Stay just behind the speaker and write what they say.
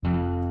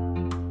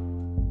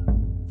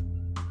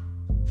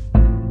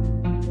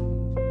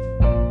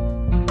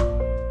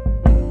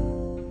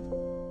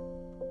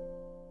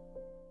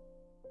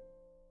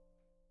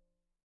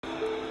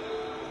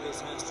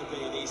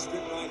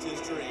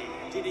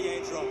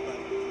but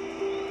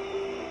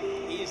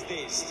is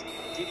this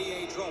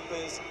Didier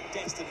Drogba's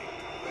destiny?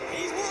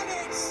 He's won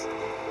it!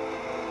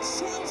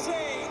 Chelsea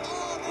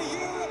are the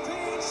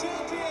European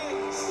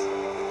champions!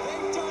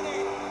 They've done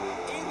it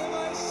in the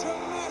most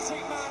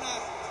dramatic manner.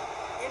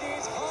 It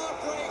is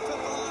heartbreak for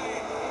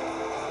Bayern.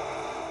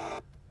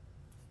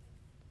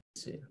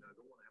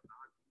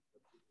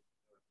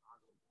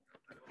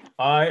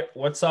 All right,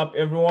 what's up,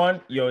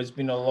 everyone? Yo, it's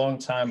been a long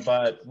time,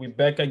 but we're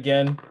back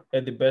again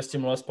at the Best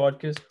Team Lost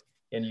podcast,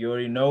 and you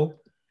already know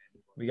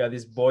we got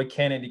this boy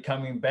Kennedy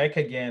coming back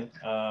again,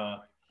 and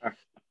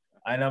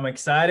I'm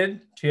excited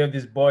to have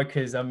this boy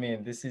because I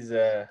mean this is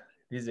a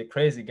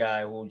crazy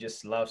guy who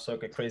just loves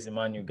soccer, crazy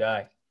Manu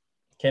guy.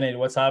 Kennedy,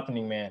 what's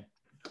happening, man?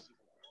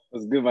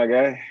 What's good, my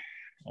guy?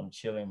 I'm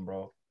chilling,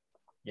 bro.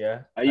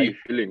 Yeah. How you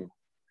feeling?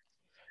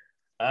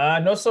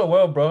 Not so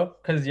well, bro.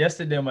 Because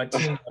yesterday my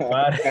team was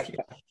bad.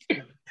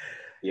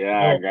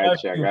 Yeah, No,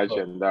 I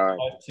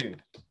got you.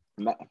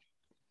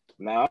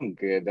 No, I'm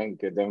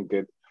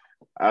good.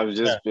 I've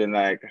just been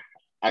like,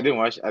 I didn't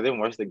watch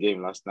the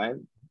game last night.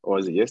 Or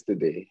was it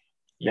yesterday?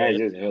 Yeah, I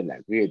just heard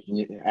like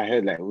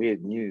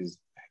weird news.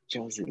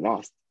 Chelsea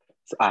lost.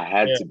 So I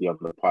had to be on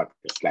the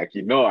podcast. Like,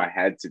 I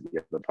had to be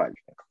on the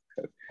podcast.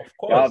 Of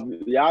course.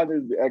 Y'all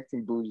just be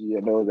acting bougie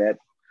and all that.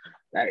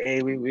 Like,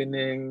 hey, we're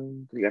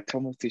winning. We got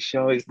Thomas to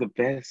show is the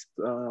best.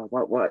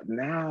 What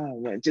now,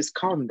 man? Just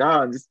calm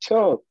down. Just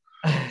chill.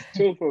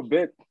 Chill for a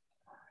bit.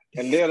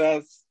 And let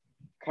us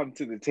come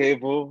to the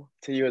table,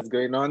 tell you what's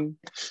going on.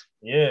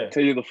 Yeah.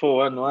 Tell you the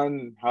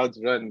 4-1-1, how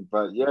to run.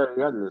 But yeah,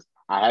 regardless,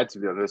 I had to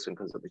be on this one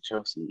because of the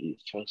Chelsea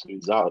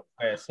result.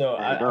 Okay, so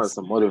that was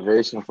some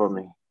motivation for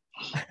me.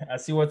 I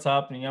see what's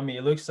happening. I mean,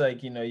 it looks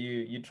like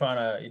you're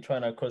trying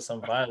to cause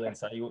some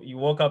violence. You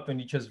woke up and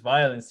you chose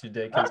violence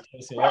today because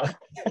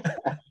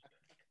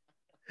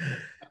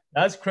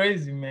that's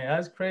crazy, man.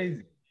 That's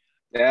crazy.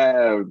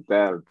 Yeah,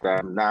 damn.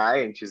 Nah, I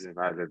ain't choosing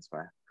violence,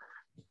 man.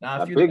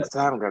 Nah, Big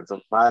Sam got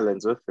some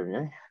violence with him,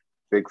 yeah.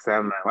 Big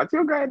Sam, man. What's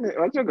your guy's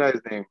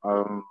name?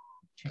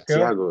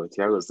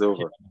 Thiago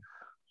Silva.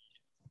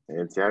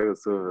 Yeah, Thiago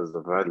Silva is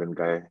a violent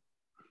guy.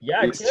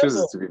 Yeah, he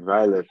chooses to be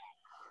violent.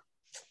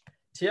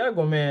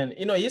 Thiago, man,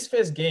 his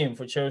first game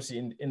for Chelsea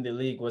in the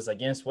league was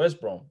against West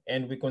Brom,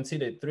 and we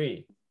conceded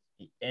 3,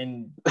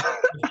 and it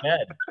was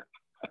bad.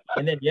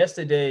 And then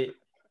yesterday,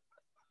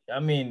 I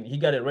mean, he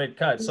got a red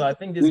card. So I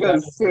think this guy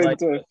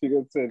he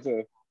got sent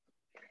off.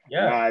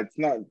 Yeah. Nah, it's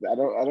not. I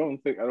don't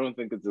think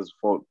it's his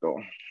fault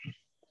though.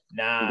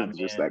 Nah, it's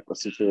just like a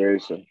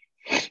situation.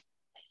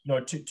 No,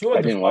 I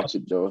didn't watch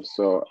it though,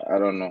 so I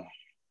don't know.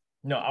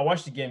 No, I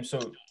watched the game.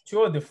 So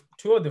two of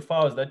the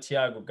fouls that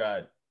Thiago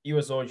got, it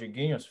was all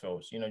Jorginho's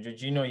fouls.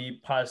 Jorginho, he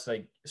passed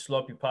like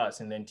sloppy pass,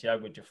 and then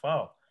Thiago to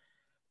foul.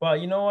 But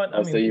you know what?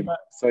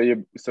 So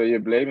you're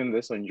blaming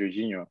this on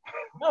Jorginho?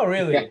 Not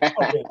really.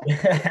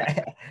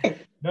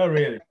 Not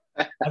really.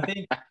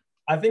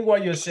 I think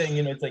what you're saying,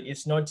 it's like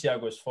it's not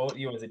Thiago's fault.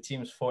 It was the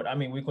team's fault. I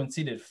mean, we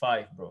conceded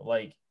 5, bro.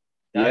 Like,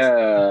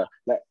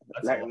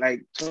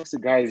 like Chelsea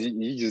guys,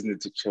 you just need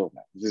to chill,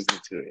 man. You just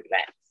need to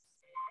relax.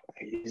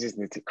 You just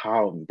need to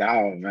calm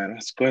down, man.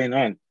 What's going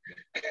on?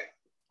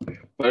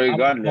 But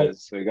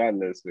regardless.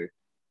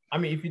 I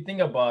mean, if you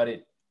think about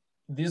it,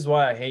 this is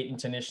why I hate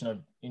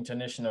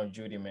international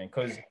duty, man.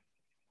 Because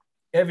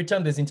every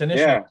time there's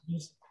international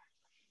teams,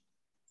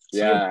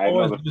 I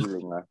know the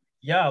feeling, man.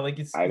 Yeah, like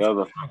it's. I know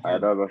the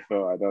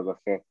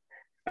feel.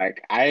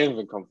 Like I am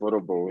even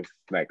comfortable with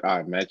like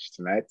our match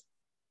tonight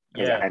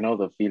because I know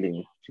the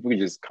feeling. People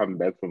just come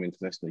back from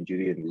international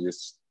duty and they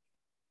just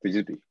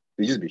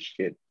be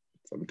shit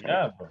sometimes.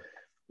 Yeah, bro.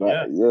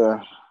 But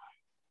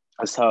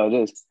that's how it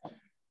is,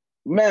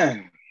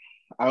 man.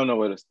 I don't know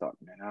where to start,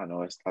 man.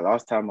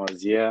 Last time I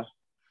was here.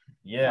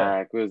 Yeah.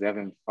 Like we was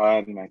having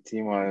fun. My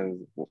team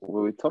we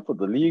were top of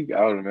the league. I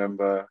don't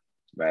remember.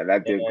 But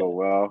that did go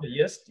well.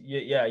 Yes,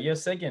 you're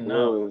second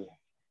now. We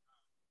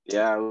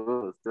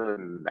were still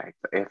in like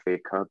the FA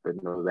Cup and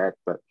all that,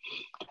 but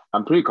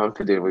I'm pretty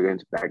confident we're going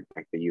to back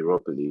the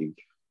Europa League.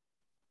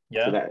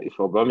 Yeah. So that if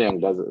Aubameyang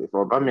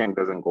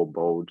doesn't go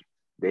bold,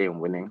 they ain't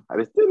winning. Are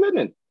they still in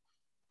it?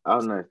 I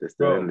don't know if they're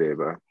still in there,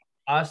 bro.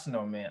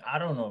 Arsenal, man, I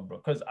don't know, bro,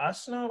 because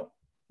Arsenal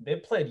they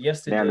played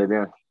yesterday.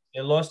 Yeah,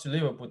 they lost to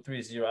Liverpool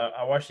 3-0.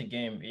 I watched the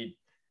game.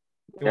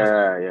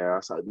 I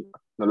saw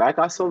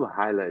the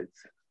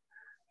highlights.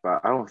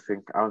 But I don't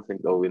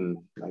think they'll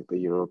win like the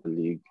Europa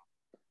League.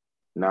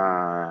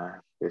 Nah,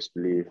 just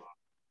believe.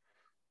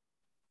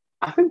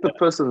 I think the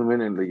person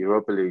winning the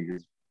Europa League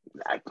is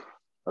like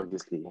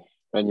obviously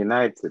Man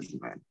United,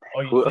 man.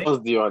 Who else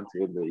do you want to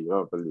win the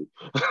Europa League?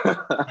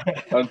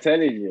 I'm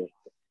telling you,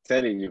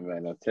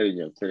 man. I'm telling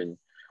you.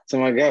 So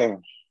my guy,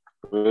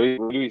 where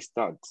do we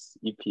start?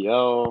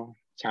 EPL,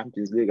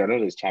 Champions League. I know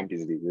there's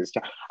Champions League.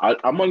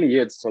 I'm only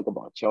here to talk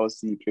about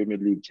Chelsea, Premier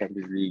League,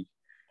 Champions League.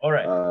 All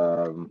right.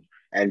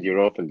 And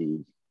Europa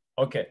League.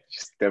 Okay.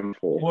 Just them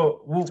 4. Well,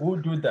 we'll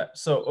do that.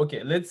 So,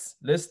 okay, let's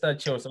start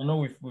Chelsea. I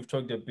know we've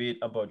talked a bit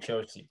about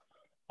Chelsea.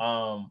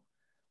 Well,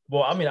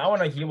 I mean, I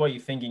want to hear what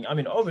you're thinking. I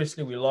mean,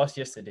 obviously we lost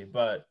yesterday,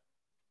 but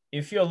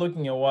if you're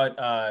looking at what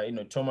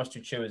Thomas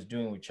Tuchel is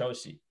doing with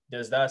Chelsea,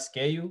 does that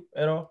scare you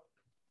at all?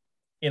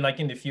 In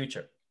the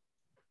future?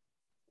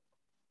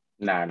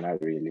 Nah,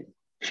 not really.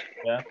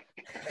 Yeah.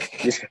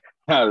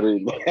 Not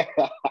really.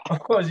 Of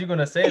course, you're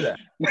gonna say that.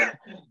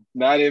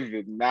 Not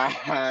even. Nah,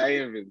 I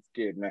ain't even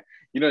scared. Nah.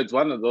 It's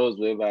one of those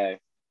whereby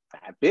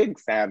I think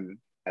Sam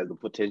has the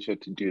potential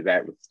to do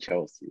that with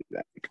Chelsea.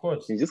 Like, Of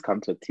course. you just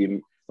come to a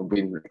team and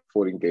win like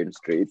 14 games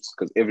straight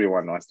because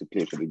everyone wants to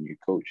play for the new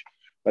coach.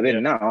 But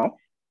then now,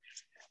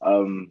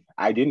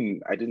 I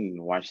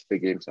didn't watch the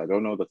game, so I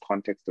don't know the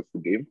context of the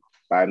game,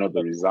 but I know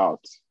the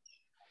results.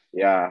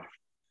 Yeah,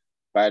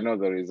 but I know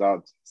the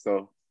results.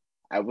 So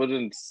I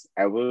wouldn't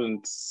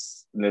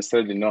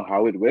necessarily know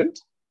how it went.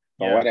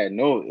 But what I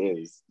know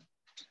is,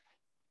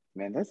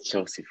 man, that's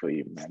Chelsea for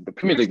you, man. The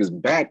Premier League is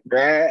back,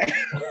 man.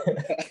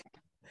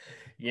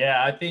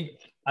 Yeah, I think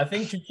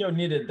Tuchel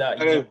needed that,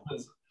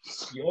 because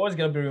you always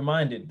gotta be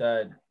reminded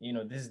that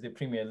this is the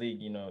Premier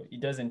League.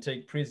 It doesn't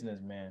take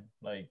prisoners, man.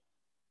 Like,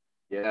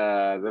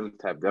 yeah, them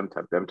type.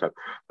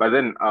 But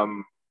then,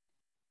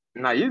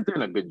 nah, he's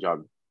doing a good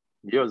job.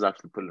 He was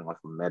actually pulling off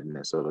some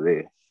madness over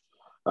there.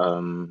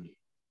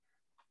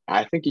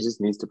 I think he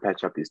just needs to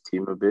patch up his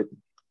team a bit.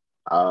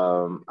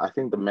 I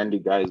think the Mendy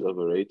guy is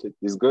overrated.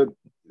 He's good.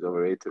 He's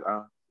overrated.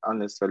 I don't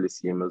necessarily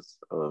see him as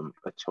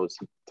a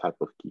Chelsea type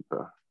of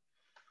keeper.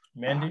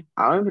 Mendy?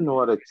 I don't even know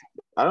what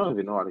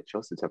a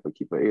Chelsea type of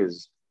keeper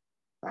is.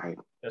 Like,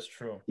 that's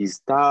true. His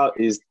style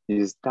is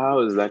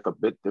like a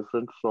bit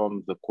different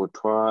from the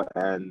Courtois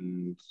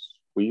and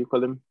what do you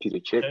call him? Peter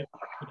Cech.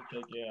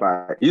 Yeah.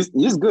 But he's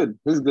good.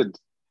 He's good.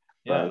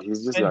 Yeah. But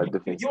he's just got a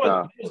different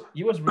style.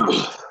 He was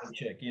really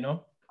Czech, Yeah.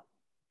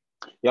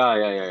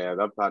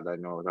 That part I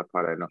know.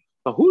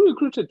 But who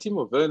recruited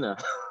Timo Werner?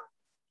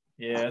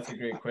 Yeah, that's a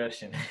great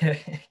question.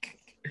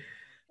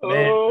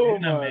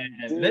 Man.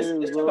 Let's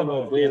talk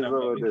about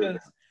Werner, because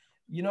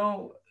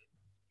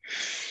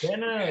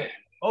Werner,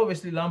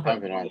 obviously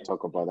Lampard. I don't want to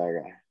talk about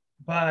that guy.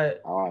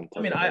 But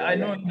I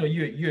know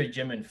you're a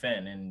German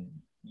fan, and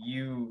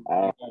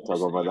I don't talk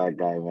about that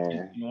guy,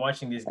 man. You're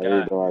watching this guy. I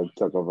really don't want to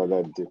talk about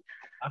that dude.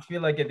 I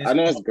feel like at this I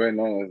know what's going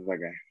on with that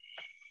guy.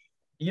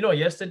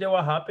 Yesterday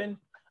what happened?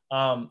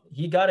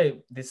 He got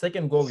the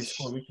second goal he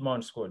scored, which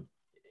Mount scored.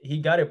 He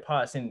got a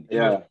pass and it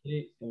was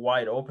really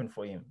wide open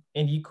for him,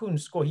 and he couldn't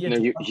score. He had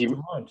to pass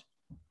to Mount.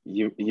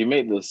 He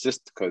made the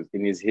assist because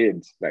in his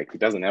head, like, he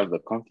doesn't have the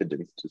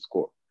confidence to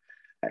score.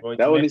 Like,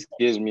 that only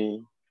scares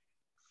me.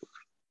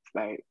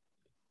 Like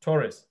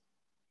Torres.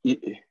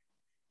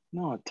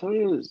 No,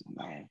 Torres,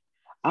 man.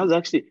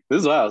 This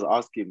is why I was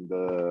asking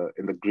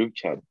in the group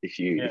chat if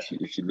you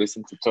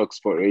listen to Talk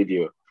Sport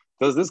Radio.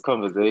 There's this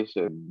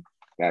conversation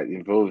that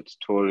involved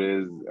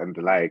Torres and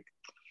the like,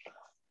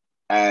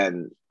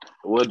 and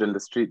word on the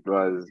street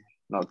was,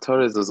 no,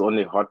 Torres was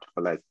only hot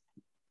for like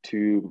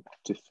 2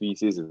 to 3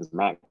 seasons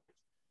max.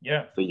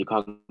 Yeah. So you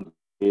can't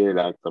compare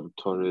like from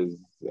Torres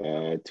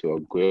to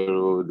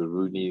Aguero, the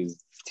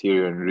Rooneys,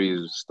 Thierry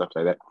Henry, stuff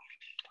like that.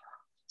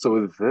 So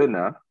with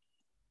Werner,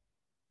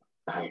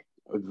 I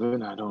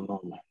don't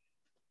know, man.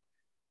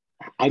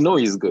 I know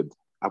he's good.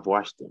 I've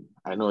watched him.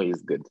 I know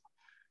he's good.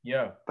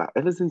 Yeah. But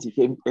ever since he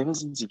came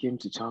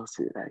to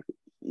Chelsea, like,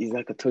 he's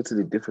like a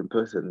totally different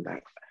person.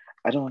 Like,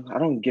 I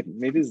don't get.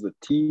 Maybe it's the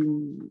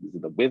team, is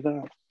it the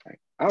weather? Like,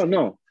 I don't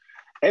know.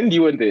 And he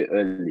went there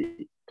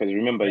early because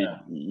remember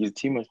his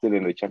team was still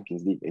in the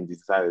Champions League and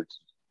decided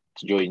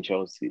to join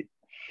Chelsea.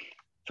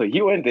 So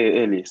he went there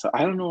early. So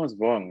I don't know what's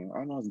wrong. I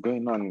don't know what's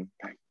going on.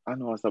 Like, I don't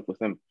know what's up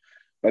with him.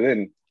 But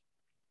then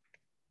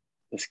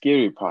the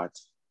scary part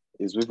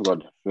is we've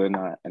got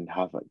Werner and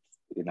Havertz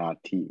in our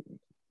team,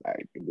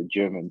 like in the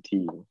German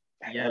team.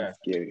 Yeah, that's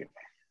scary.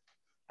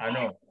 I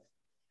know.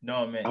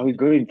 No, man. Are we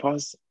going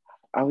past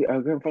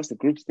the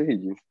group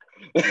stages?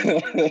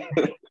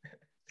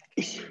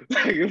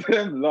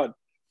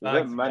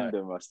 Like, them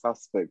are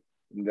suspect.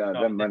 Them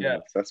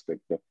are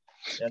suspect.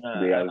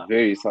 They are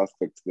very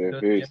suspect. They're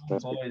very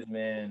suspect. Boys,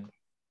 man.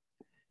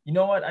 You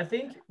know what? I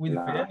think with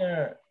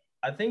Werner,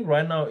 I think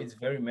right now it's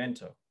very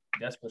mental.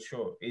 That's for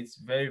sure. It's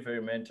very,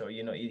 very mental.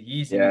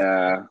 He's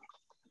in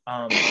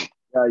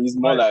he's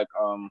more like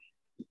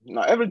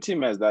now every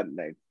team has that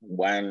like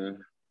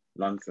one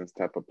nonsense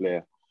type of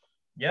player.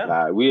 Yeah.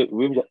 Like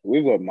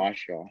we've got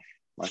Marshall.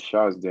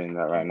 Marshall is doing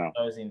that right now.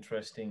 That was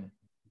interesting.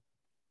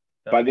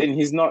 But then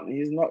he's not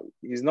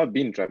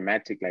being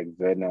dramatic like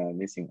Werner,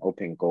 missing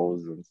open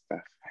goals and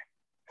stuff.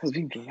 He's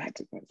being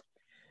dramatic, man.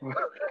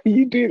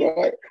 You do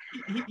that.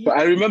 But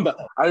I remember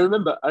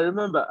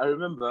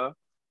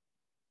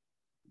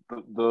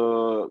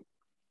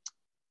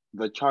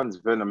the chance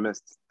Werner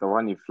missed, the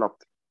one he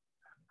flopped.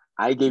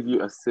 I gave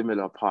you a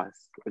similar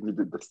pass and you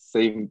did the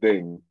same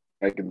thing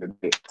back in the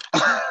day.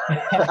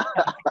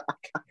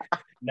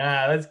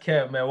 Nah, that's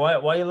cap, man. Why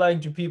are you lying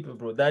to people,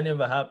 bro? That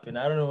never happened.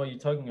 I don't know what you're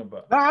talking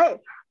about. Nah,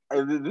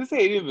 this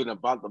ain't even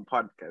about the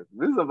podcast.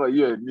 This is about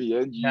you and me,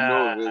 and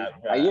know this.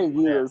 I gave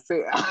you the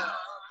same.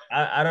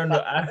 I don't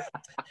know.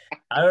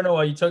 I don't know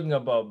what you're talking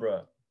about,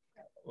 bro.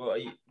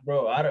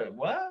 Bro,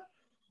 what?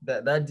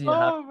 That didn't Oh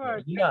happen, bro.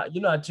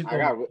 my I took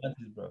I all my got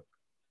chances, bro.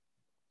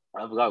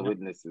 I've got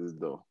witnesses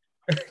though.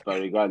 But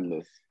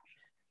regardless,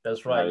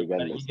 That's not right.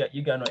 regardless.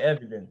 You got no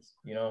evidence,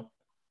 you know.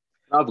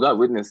 I've got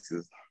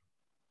witnesses.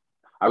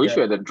 I wish Yeah,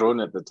 we had a drone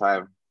at the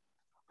time.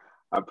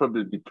 I'll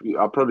probably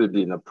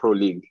be in a pro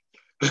league.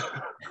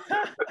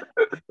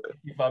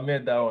 if I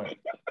made that one.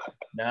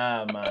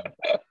 Nah, man.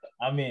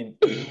 I mean,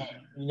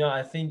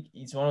 I think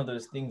it's one of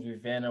those things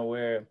with Vanna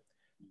where,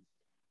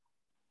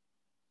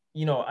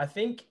 I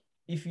think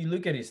if you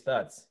look at his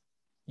stats,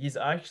 he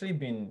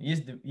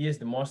is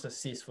the most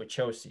assists for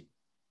Chelsea.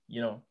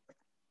 You know,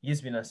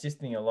 he's been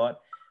assisting a lot.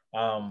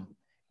 Um,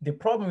 the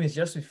problem is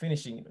just with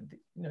finishing.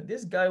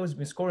 This guy has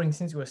been scoring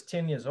since he was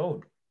 10 years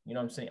old. You know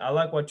what I'm saying? I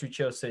like what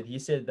Tuchel said. He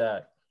said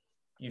that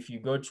if you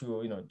go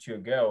to your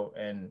girl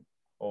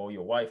or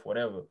your wife,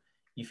 whatever,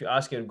 if you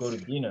ask her to go to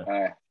dinner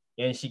Uh,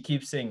 and she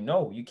keeps saying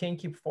no, you can't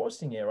keep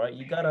forcing it, right?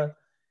 You gotta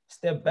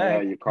step yeah,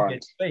 back you to get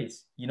can't.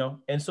 space.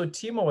 And so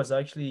Timo was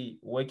actually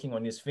working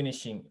on his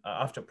finishing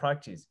after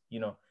practice.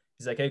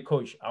 He's like, hey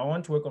coach, I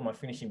want to work on my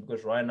finishing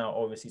because right now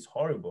obviously it's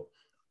horrible.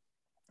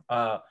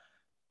 Uh,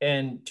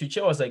 and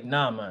Tuchel was like,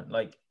 nah, man,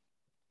 like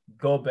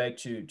go back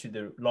to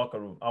the locker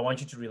room. I want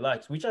you to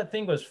relax, which I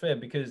think was fair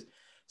because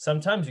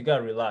sometimes you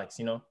gotta relax.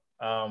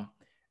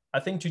 I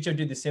think Tuchel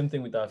did the same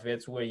thing with our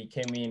vets where he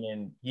came in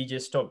and he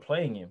just stopped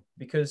playing him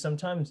because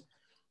sometimes,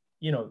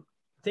 you know,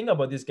 think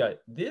about this guy.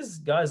 These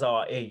guys are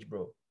our age,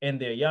 bro,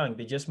 and they're young.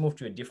 They just moved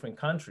to a different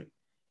country,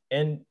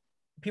 and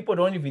people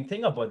don't even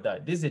think about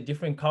that. This is a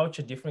different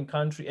culture, different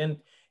country, and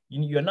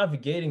you're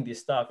navigating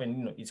this stuff.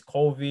 And it's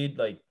COVID.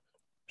 Like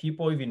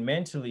people, even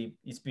mentally,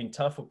 it's been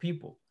tough for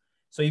people.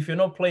 So if you're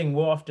not playing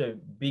well after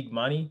big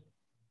money,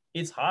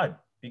 it's hard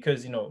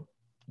because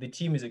the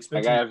team is Like,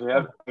 expecting you to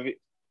struggle.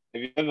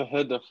 have you ever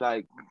heard of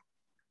like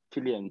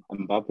Kylian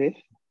Mbappe?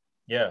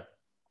 Yeah.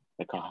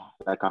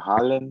 Like a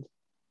Haaland?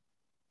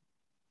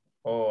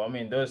 Oh, I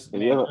mean, those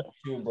Have you man, ever that's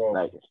true, bro.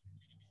 like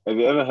have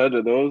you ever heard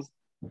of those?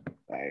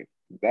 Like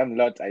them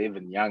lots are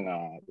even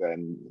younger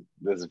than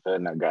this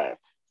Werner guy.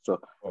 So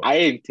Oh. I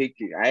ain't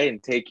taking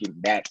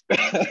that.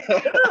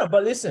 No,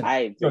 but listen,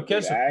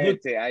 Kesha,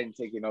 look, I ain't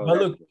taking all but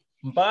that. look,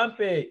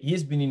 Mbappe,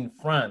 he's been in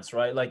France,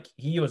 right? Like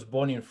he was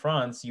born in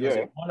France, he was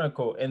Yeah, at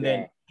Monaco, and yeah.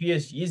 then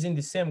PSG is in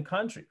the same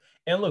country.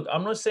 And look,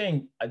 I'm not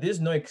saying there's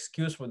no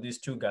excuse for these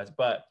two guys,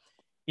 but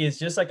it's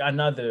just like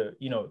another,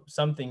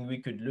 something we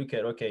could look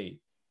at. Okay,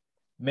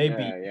 maybe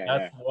that's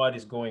Yeah. what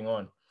is going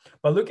on.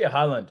 But look at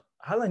Haaland.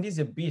 Haaland is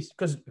a beast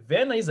because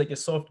Werner is like a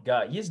soft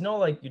guy. He's not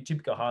like your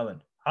typical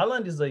Haaland.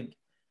 Haaland is like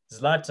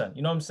Zlatan.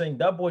 You know what I'm saying?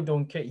 That boy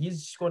don't care.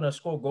 He's just gonna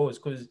score goals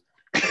because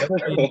that's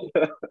what he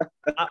do.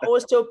 I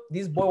always tell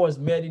this boy was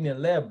made in a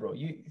lab, bro.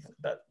 You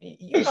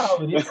know how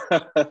it is.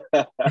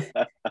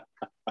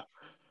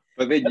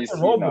 But then you That's a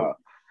see robot. now,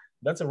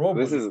 That's a robot.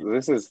 this is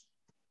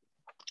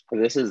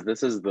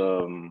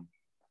the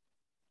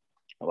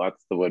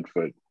what's the word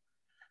for it?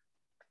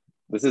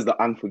 This is the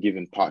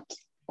unforgiving part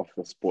of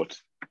the sport.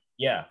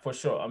 Yeah, for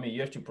sure. I mean,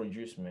 you have to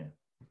produce, man,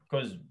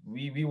 because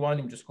we want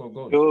him to score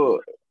goals.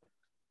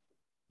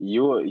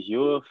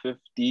 You're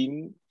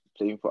 15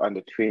 playing for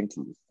under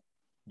 20s,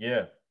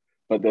 Yeah.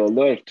 but there are a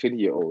lot of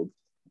 20-year-olds,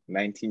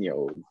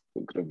 19-year-olds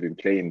who could have been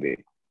playing there.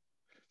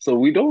 So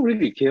we don't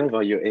really care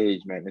about your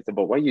age, man. It's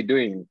about what you're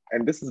doing.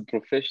 And this is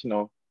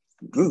professional.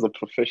 This is a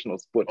professional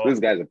sport. Oh, These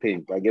guys are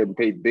paid. They're getting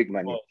paid big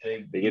money.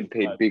 They're getting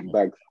paid big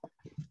bucks.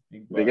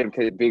 They're getting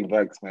paid big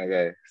bucks, my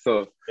guy.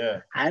 So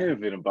yeah, I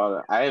haven't been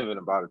about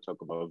to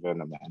talk about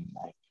Werner, man.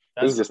 Like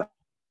this is just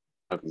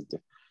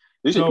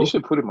you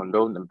should put him on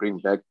loan and bring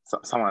back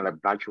someone like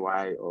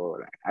Batshuayi or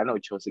like I know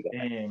Chelsea got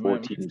like four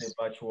teams,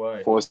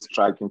 four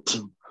striking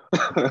team.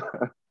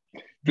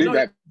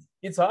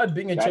 It's hard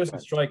being a Chelsea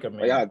striker,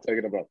 man. Yeah, I'm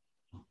talking about.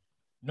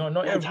 No,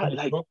 not everyone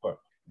is proper,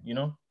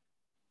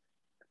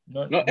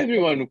 Not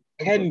everyone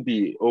can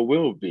be or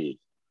will be.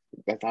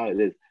 That's how it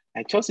is.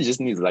 And Chelsea just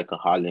needs like a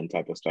Haaland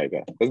type of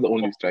striker. That's the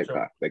only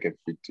striker that can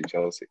fit to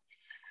Chelsea.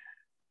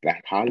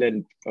 Like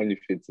Haaland only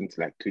fits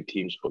into like two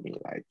teams for me.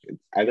 Like it's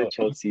either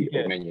Chelsea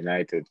or Man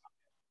United.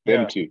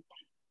 Them two.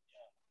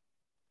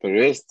 The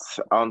rest,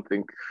 I don't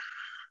think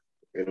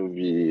it'll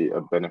be a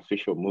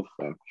beneficial move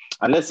for him.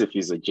 Unless if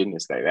he's a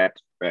genius like that,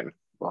 then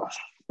well,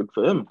 good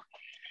for him.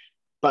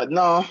 But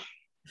no,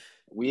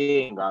 we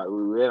ain't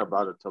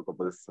about to talk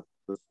about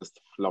this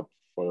flop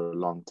for a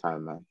long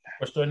time, man.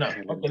 For sure now.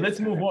 Okay, let's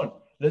move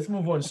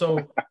on. So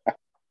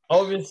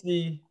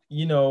obviously,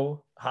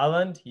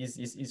 Haaland,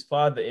 his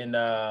father and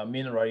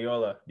Mino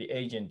Raiola, the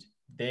agent,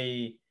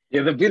 they've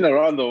been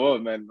around the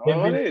world, man. What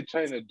are they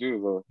trying to do,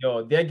 bro?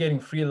 Yo, they're getting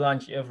free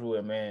lunch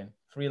everywhere, man.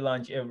 Free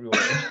lunch everywhere.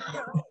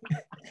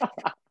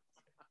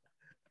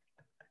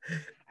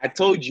 I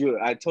told you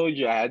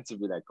I had to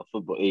be like a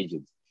football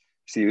agent.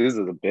 See, these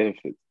are the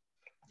benefits.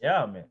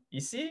 Yeah, man.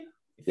 You see?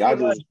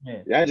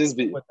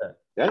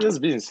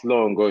 Just being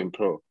slow and going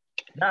pro.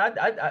 Nah,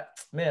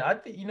 man, I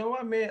think, you know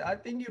what, man? I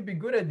think you'd be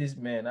good at this,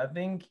 man. I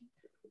think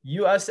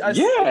you, I see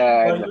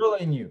Raiola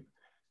in you.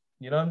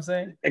 You know what I'm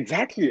saying?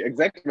 Exactly.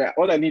 Man.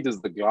 All I need is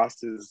the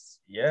glasses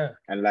Yeah.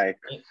 and like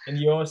And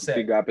you're all set.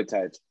 big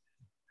appetite.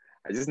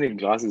 I just need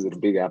glasses and a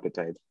big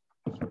appetite.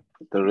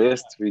 The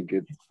rest we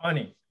good. It's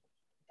funny.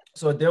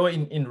 So they were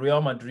in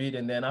Real Madrid,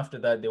 and then after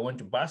that they went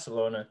to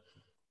Barcelona.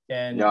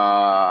 And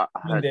Yeah,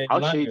 when they're in how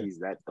London, shady is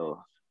that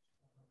though?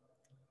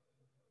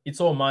 it's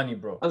all money,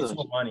 bro. It's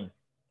all money.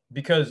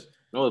 Because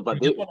no, you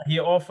but just want to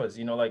hear offers,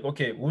 you know, like,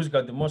 okay, who's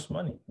got the most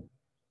money?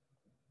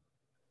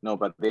 no,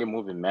 but they're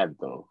moving mad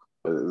though.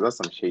 That's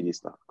some shady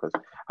stuff. Because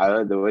I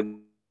heard they went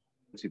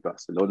to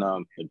Barcelona,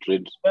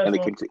 Madrid, and they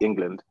came to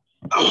England.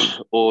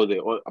 Or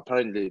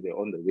apparently they're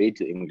on the way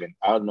to England.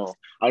 I don't know.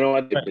 I don't know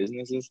what their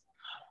business is.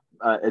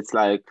 It's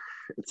like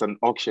it's an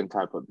auction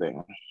type of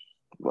thing.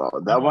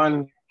 Well, that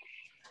one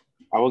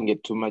I won't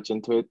get too much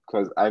into it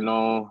because I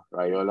know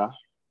Raiola.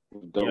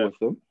 We've dealt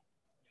with him.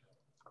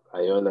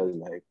 Raiola is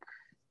like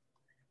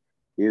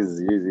he's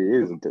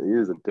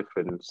a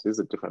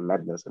different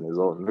madness in his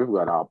own. We've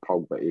got our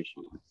Pogba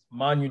issues.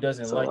 Manu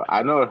doesn't like it.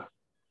 I know.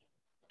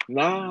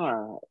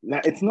 Nah,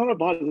 it's not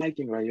about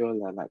liking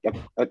Raiola. Like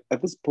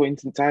at this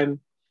point in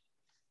time,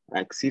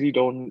 like City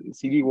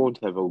won't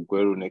have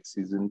Aguero next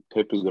season.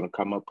 Pep is gonna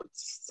come up with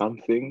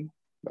something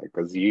like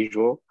as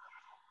usual.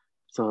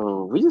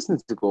 So we just need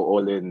to go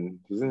all in.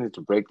 We just need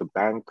to break the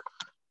bank,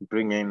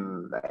 bring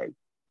in like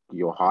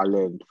your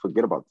Haaland.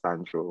 Forget about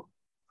Sancho.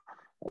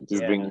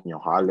 Just bring in your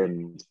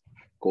Haaland,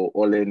 go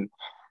all in,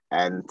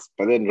 but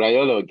then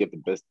Raiola will get the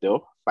best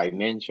deal,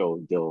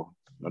 financial deal,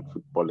 not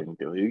footballing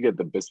deal. You get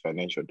the best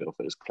financial deal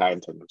for his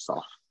client and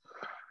himself.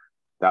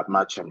 That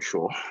much, I'm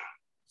sure.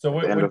 So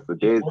at the end of the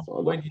day,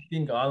 where do you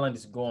think Haaland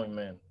is going,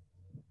 man?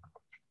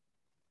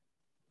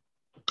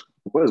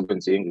 Where's going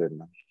to England,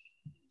 man?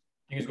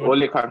 If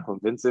Ole can't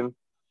convince him,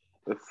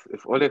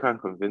 if Ole can't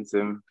convince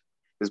him,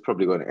 he's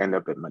probably going to end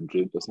up at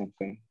Madrid or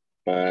something.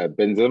 But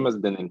Benzema's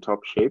been in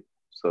top shape,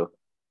 so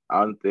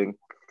I don't think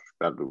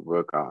that would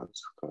work out.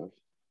 Because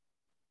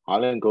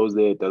Haaland goes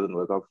there, it doesn't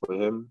work out for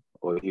him,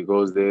 or he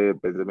goes there,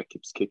 Benzema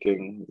keeps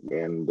kicking,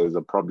 and there's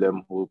a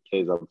problem who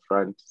plays up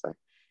front. It's like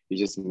he's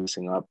just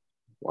messing up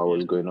what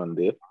was going on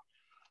there.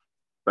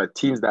 But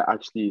teams that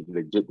actually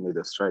legit need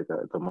a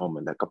striker at the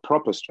moment, like a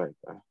proper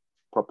striker,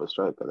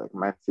 like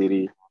Man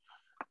City,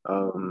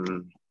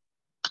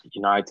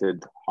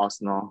 United,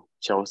 Arsenal,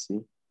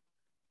 Chelsea.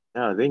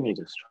 Yeah, they need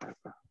a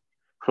striker.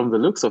 From the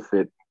looks of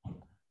it,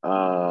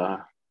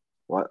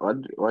 what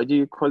do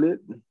you call it?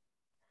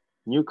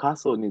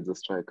 Newcastle needs a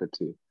striker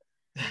too,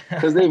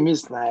 because they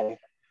miss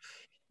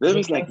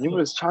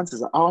numerous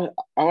chances. I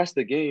watched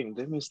the game.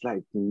 They missed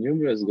like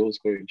numerous goal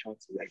scoring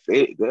chances. Like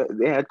they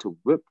had to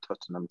whip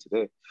Tottenham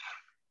today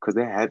because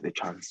they had the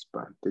chance,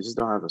 but they just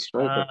don't have a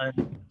striker.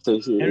 So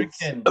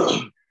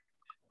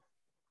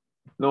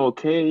no,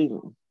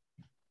 Kane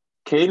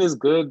is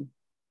good.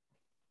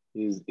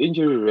 His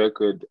injury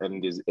record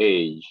and his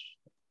age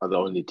are the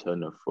only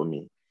turner for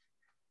me.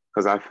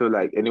 Because I feel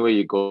like anywhere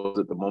you go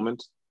at the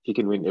moment, he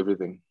can win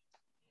everything.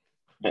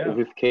 Yeah.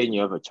 With Kane,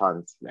 you have a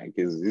chance. Like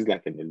he's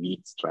like an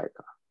elite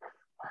striker.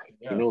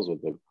 He knows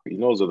what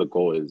the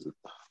goal is.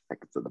 Like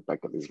it's at the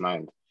back of his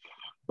mind.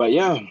 But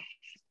yeah.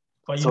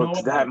 But you know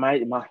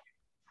what?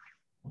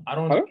 I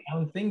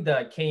don't think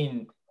that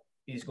Kane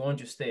is going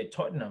to stay at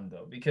Tottenham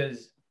though,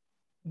 because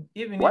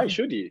why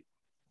should he?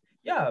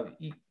 Yeah,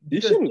 he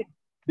shouldn't.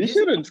 He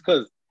shouldn't,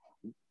 because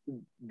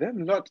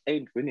them lot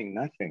ain't winning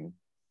nothing.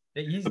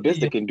 The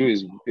best they can do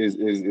is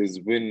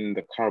win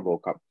the Carabao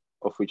Cup,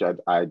 of which I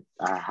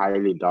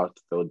highly doubt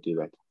they'll do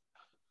that.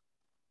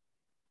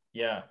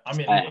 Yeah, I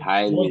mean, I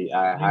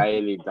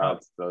highly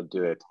doubt they'll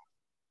do it.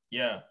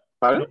 Yeah,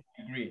 pardon?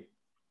 I agree.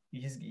 He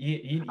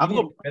needs a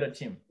better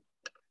team.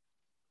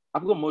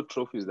 I've got more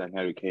trophies than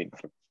Harry Kane.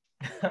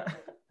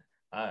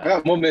 I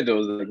got more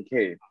medals than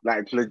Kane.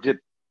 Like legit,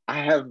 I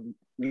have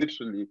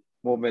literally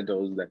more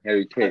medals than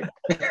Harry Kane.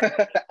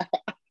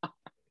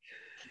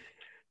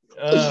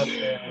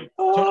 Man.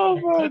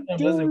 Tottenham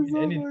doesn't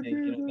win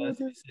anything. You know, that's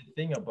the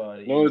thing about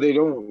it. No, they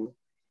don't.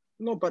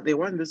 No, but they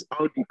won this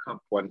Audi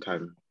Cup one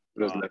time.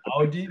 It was like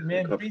Audi,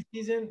 man,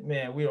 preseason,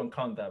 man, we don't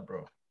count that,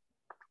 bro.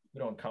 We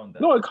don't count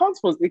that. No, it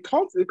counts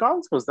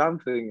for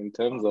something in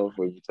terms of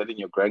when you're telling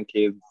your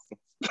grandkids.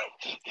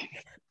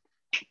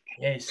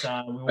 Hey,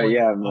 son, we won the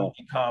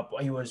Audi Cup.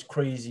 It was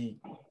crazy.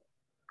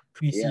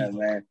 Preseason. Yeah,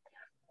 man.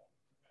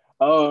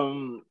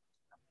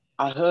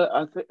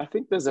 I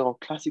think there's a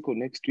Classico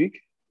next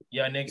week.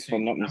 Yeah, next week. If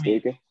I'm not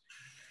mistaken.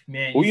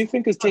 Man, who do you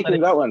think is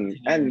taking that one?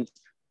 And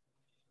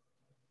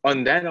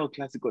on that El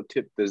Clasico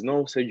tip, there's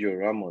no Sergio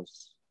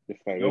Ramos, if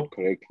I read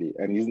correctly,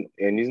 and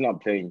he's not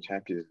playing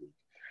Champions League.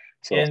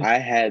 So I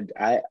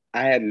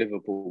had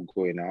Liverpool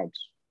going out,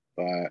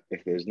 but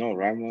if there's no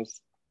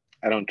Ramos,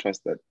 I don't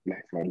trust that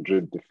like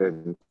Madrid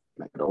defense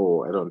at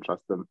all. I don't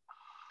trust them.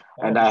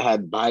 And I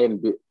had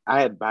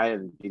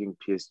Bayern beating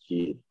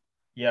PSG.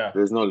 Yeah.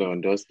 There's no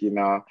Lewandowski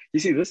now.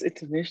 You see, this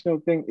international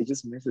thing, it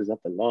just messes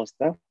up a lot of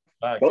stuff.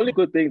 The only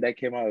good thing that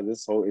came out of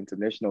this whole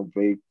international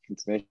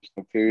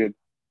period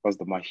was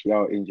the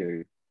Martial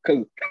injury.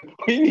 Because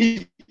we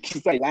need to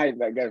sideline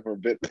that guy for a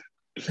bit.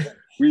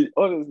 We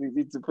honestly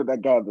need to put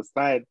that guy on the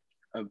side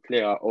and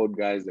play our old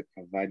guys like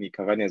Cavani.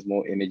 Cavani has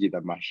more energy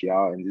than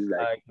Martial, and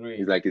I he's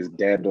agree. like he's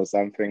dead or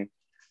something.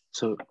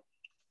 So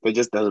it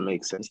just doesn't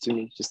make sense to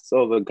me. Just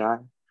sell the guy,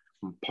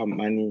 pump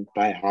money,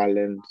 buy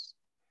Haaland.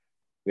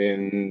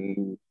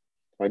 Then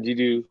what do you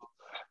do?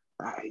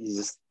 You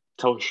just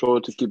tell Shaw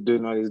to keep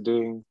doing what he's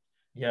doing.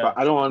 Yeah. But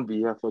I don't want to be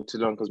here for too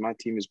long because my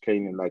team is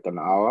playing in like an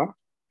hour.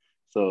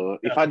 So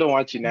if Yeah. I don't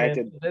watch Man,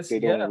 United, they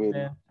don't win.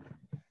 man.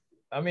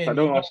 I If mean, I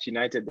don't watch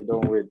United, they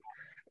don't win.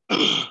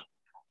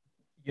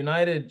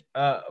 United,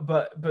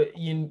 but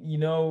you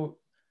know,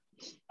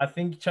 I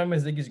think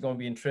Champions League is going to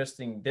be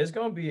interesting. There's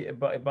going to be a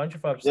bunch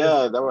of upsets.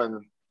 Yeah, that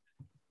one.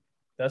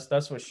 That's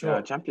for Yeah,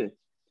 sure.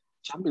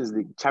 Champions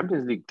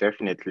League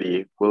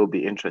definitely will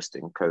be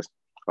interesting because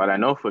what I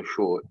know for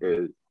sure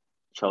is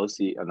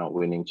Chelsea are not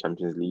winning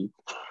Champions League.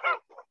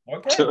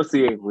 Okay.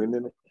 Chelsea ain't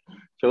winning it.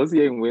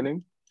 Chelsea ain't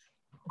winning.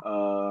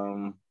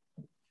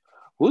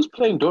 Who's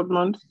playing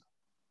Dortmund?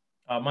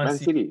 Man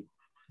City.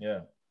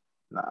 Yeah.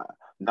 Nah,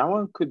 that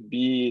one could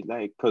be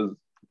like because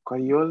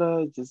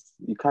Guardiola just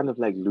he kind of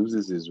like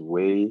loses his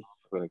way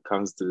when it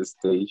comes to this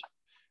stage.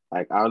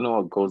 Like I don't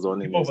know what goes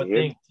on in his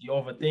head. He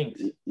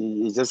overthinks.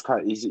 He just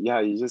can't. He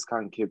just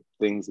can't keep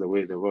things the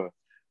way they were.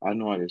 I don't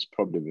know what his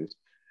problem is.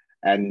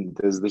 And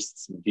there's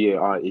this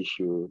VAR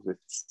issue with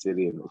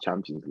City in the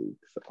Champions League.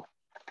 So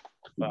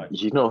Right.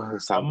 you know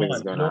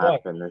something's gonna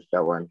happen with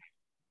that one.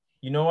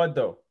 You know what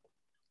though?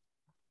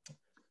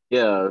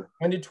 Yeah.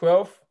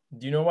 2012.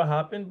 Do you know what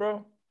happened,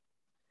 bro?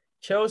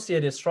 Chelsea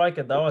had a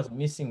striker that was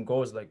missing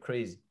goals like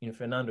crazy in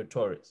Fernando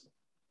Torres,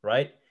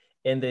 right?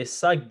 And they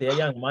sacked their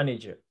young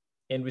manager,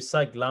 and we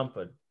sacked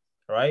Lampard,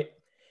 right?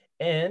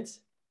 And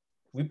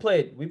we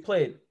played.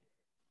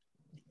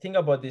 Think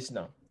about this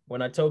now.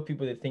 When I tell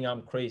people they think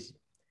I'm crazy,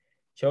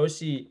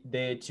 Chelsea,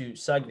 they had to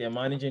sack their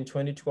manager in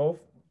 2012,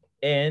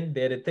 and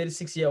they had a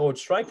 36-year-old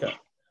striker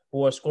who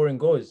was scoring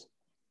goals.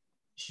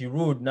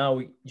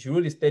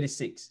 Giroud is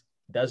 36.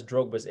 That's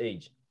Drogba's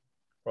age,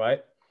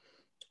 right?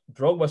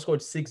 Drogba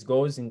scored 6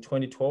 goals in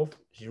 2012.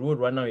 Giroud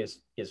right now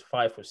is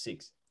 5 or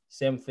 6.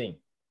 Same thing,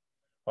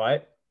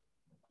 right?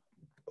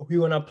 We're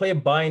going to play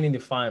Bayern in the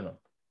final.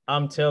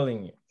 I'm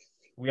telling you.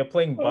 We are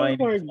playing Bayern.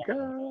 Oh my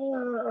God.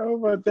 Oh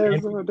my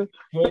God.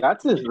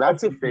 That's if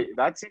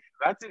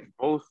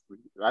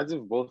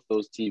both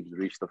those teams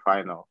reach the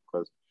final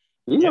because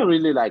these are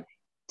really like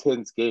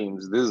tense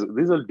games.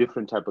 These are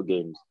different type of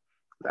games.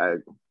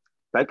 Like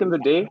back in the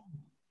day,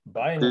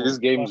 these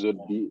games would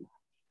be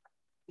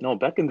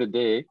back in the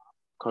day,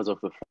 because of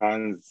the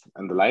fans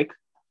and the like,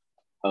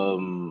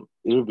 it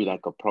would be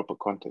like a proper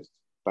contest.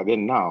 But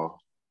then now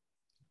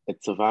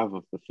it's survival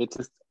of the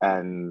fittest,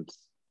 and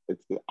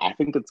I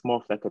think it's more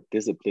of like a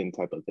discipline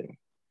type of thing.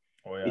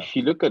 Oh, yeah. If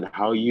you look at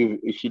how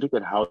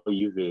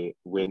Juve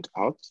went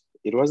out,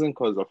 it wasn't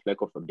because of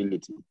lack of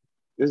ability.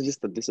 It was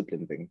just a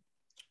discipline thing.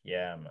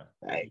 Yeah, man.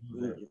 Like,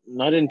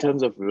 not in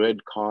terms of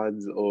red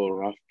cards or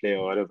rough play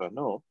or whatever.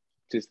 No,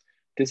 just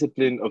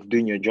discipline of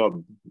doing your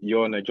job.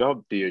 You're on a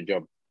job, do your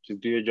job.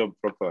 Just do your job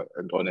proper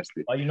and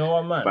honestly. But you know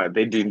what, man? But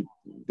they didn't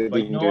do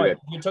that.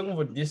 You're talking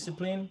about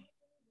discipline.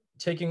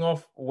 Taking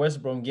off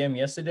West Brom game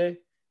yesterday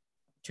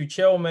to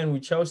Chelsea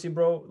with Chelsea,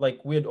 bro.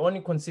 Like we had only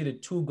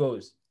conceded 2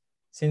 goals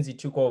since he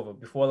took over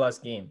before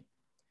last game.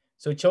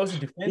 So Chelsea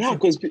defensive. Yeah,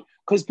 because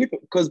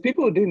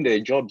people were doing their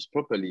jobs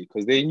properly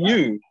because they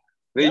knew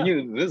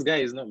this guy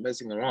is not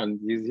messing around.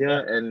 He's here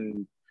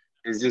and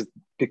he's just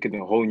picking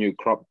a whole new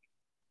crop.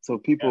 So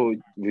people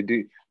will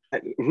do.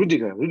 Like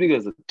Rudiger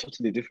is a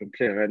totally different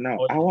player right now.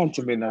 I want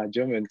him in our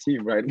German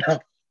team right now.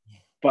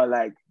 But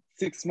like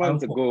 6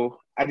 months ago,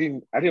 I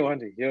didn't want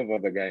to hear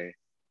about the guy.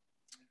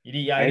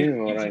 I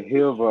didn't want to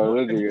hear about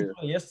Rudiger.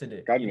 He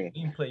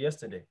didn't play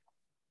yesterday.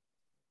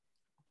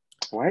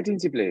 Why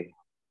didn't he play?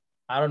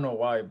 I don't know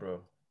why, bro.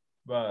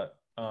 But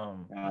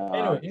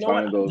anyway, you know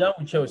what? I'm done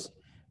with Chelsea.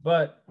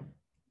 But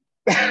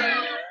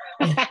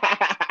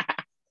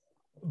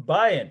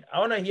Bayern, I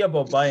want to hear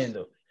about Bayern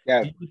though.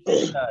 Yeah. Do you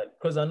think that,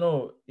 because I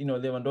know,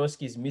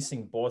 Lewandowski is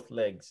missing both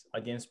legs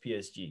against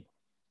PSG.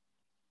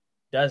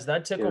 Does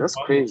that take off? That's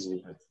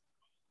crazy.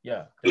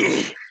 Yeah.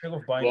 Take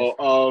off Bayern.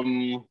 Well,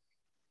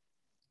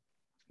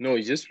 no,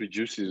 it just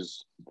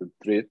reduces the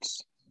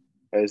threats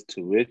as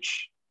to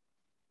which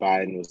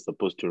Bayern was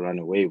supposed to run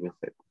away with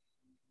it.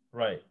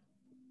 Right.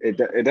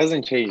 It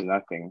doesn't change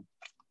nothing.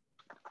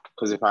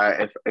 Because if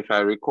I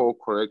recall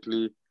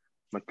correctly,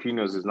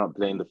 Marquinhos is not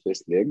playing the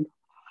first leg.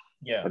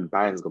 Yeah. And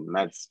Bayern's got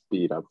mad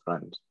speed up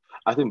front.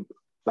 I think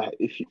that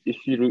if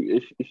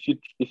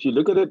you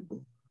look at it,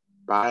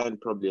 Bayern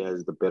probably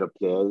has the better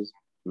players,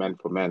 man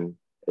for man,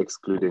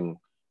 excluding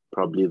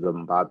probably the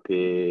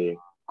Mbappe,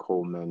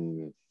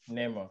 Coleman,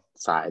 Neymar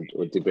side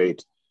or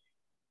debate.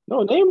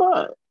 No,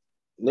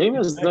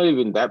 Neymar's not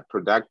even that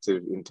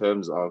productive in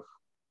terms of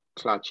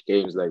clutch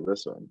games like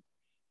this one.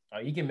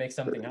 He can make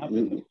something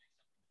happen.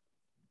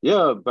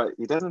 Yeah, but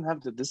he doesn't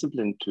have the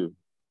discipline to.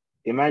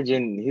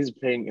 Imagine he's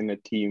playing in a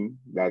team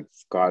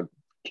that's got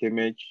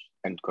Kimmich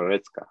and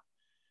Goretzka.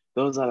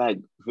 Those are like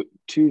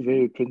 2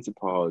 very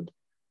principled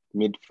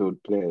midfield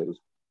players.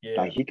 Yeah.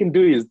 Like he can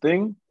do his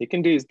thing. He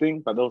can do his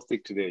thing, but they'll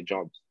stick to their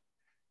jobs.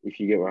 If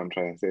you get what I'm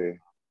trying to say.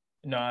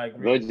 No, I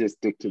agree. They'll just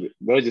stick to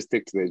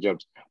their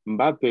jobs.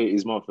 Mbappe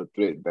is more of a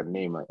threat than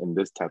Neymar in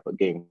this type of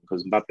game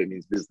because Mbappe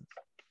means business.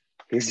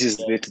 He's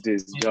just there to do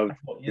his job.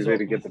 He's there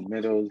to get the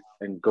medals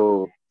and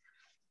go.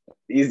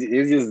 He's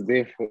just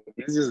there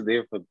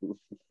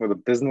for the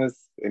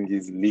business, and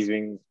he's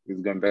leaving.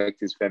 He's going back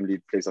to his family,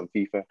 play some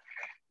FIFA.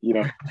 You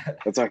know,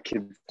 that's what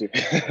kids do.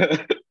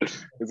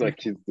 That's what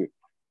kids do.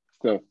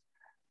 So,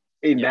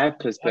 in that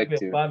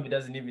perspective, Bambi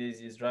doesn't even use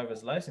his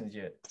driver's license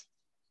yet.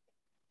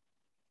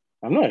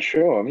 I'm not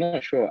sure.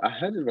 I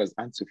heard it was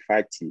Ansu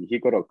Fati. He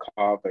got a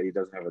car, but he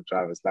doesn't have a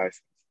driver's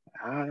license.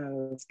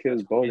 This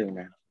kid's bowling,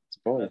 man. It's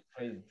bowling.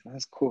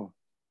 That's cool.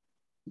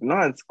 No,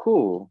 it's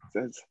cool.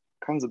 That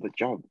comes with the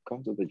job.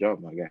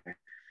 My guy.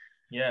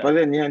 Yeah. But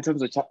then, in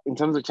terms of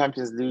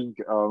Champions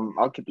League,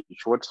 I'll keep it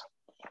short.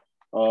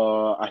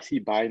 I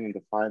see Bayern in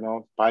the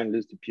final. Bayern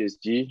lose to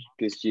PSG.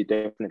 PSG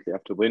definitely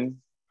have to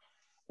win.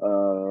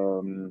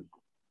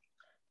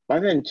 But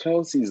then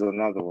Chelsea is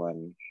another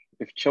one.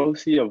 If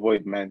Chelsea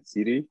avoid Man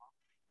City,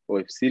 or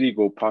if City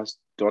go past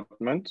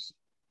Dortmund,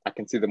 I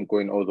can see them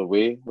going all the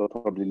way. They'll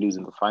probably lose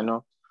in the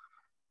final.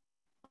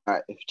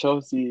 If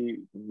Chelsea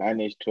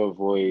manage to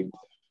avoid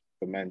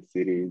the Man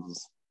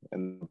Cities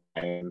and the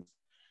Bayerns,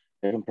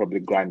 they can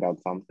probably grind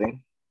out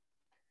something.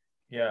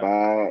 Yeah.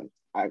 But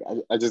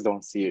I just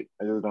don't see it.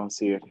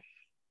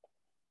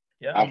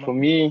 Yeah. For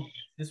me,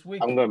 this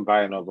week, I'm going to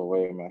buy another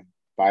way, man.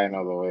 Buy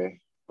another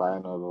way.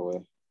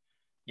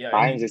 Yeah,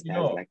 Bayern just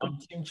has like I'm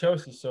Team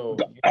Chelsea, so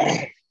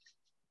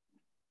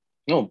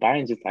no,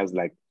 Bayern just has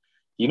like,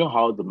 you know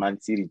how the Man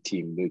City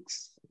team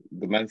looks.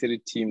 The Man City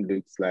team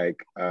looks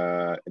like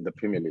in the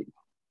Premier League.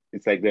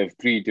 It's like they have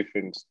 3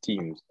 different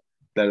teams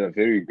that are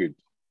very good.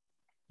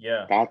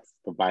 Yeah, that's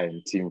the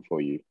Bayern team for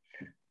you.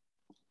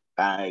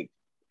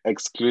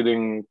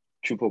 Excluding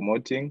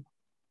Choupo-Moting,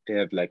 they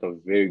have like a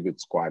very good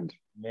squad.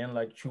 Man,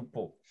 like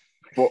Choupo.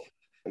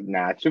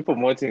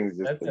 Choupo-Moting is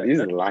he's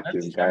the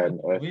luckiest guy on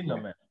earth. Winner,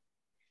 man.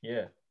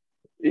 Yeah.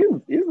 He's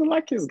the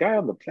luckiest guy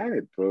on the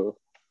planet, bro.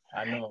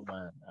 I know,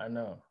 man. I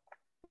know.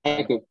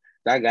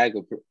 That guy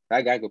could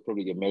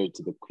probably get married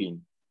to the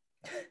queen.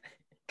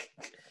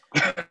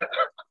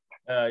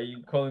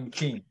 You call him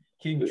King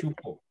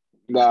Choupo.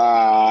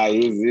 Nah,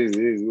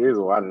 he's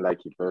one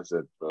lucky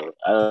person, bro.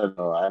 I don't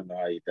know how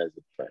he does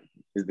it, but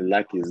he's the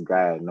luckiest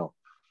guy I know.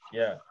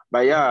 Yeah.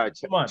 But yeah,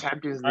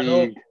 Champions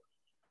League.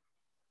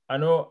 I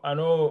know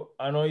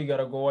you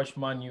gotta go watch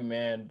Man U,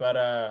 man. But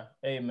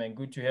hey, man,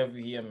 good to have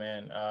you here,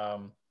 man. I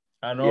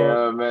know.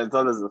 Yeah, man,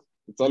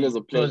 it's always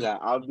a pleasure.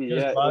 I'll be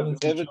here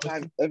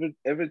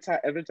every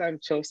time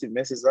Chelsea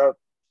messes up.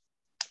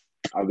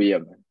 I'll be here,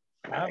 man.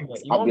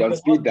 I'll be on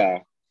speed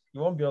dial.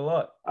 You won't be a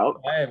lot.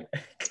 No,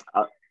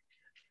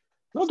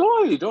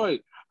 don't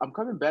worry. I'm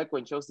coming back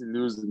when Chelsea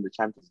loses in the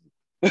Champions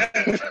League.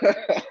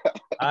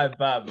 I'm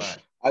bad, man.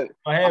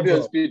 I'll be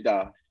on speed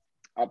dial.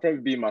 I'll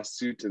probably be in my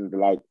suit and the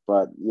like,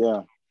 but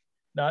yeah.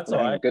 That's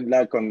all right. Good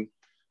luck on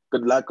the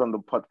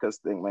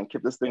podcast thing, man.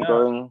 Keep this thing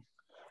going.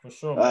 For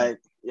sure, man.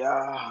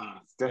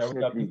 It's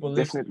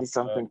definitely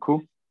something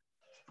cool.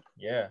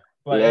 Yeah.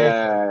 But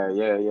yeah.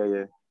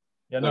 The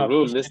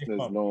real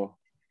listeners know.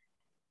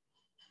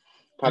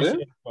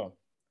 Pardon?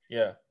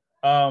 Yeah.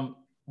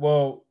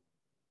 Well,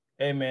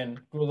 hey, man,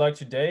 good luck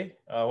today.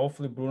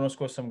 Hopefully Bruno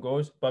scores some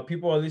goals. But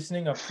people are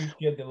listening. I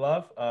appreciate the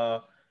love.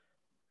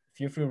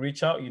 Feel free to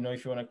reach out.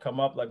 If you want to come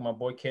up like my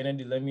boy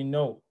Kennedy, let me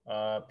know.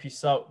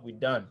 Peace out. We're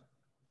done.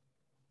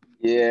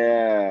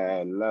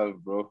 Yeah,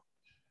 love, bro.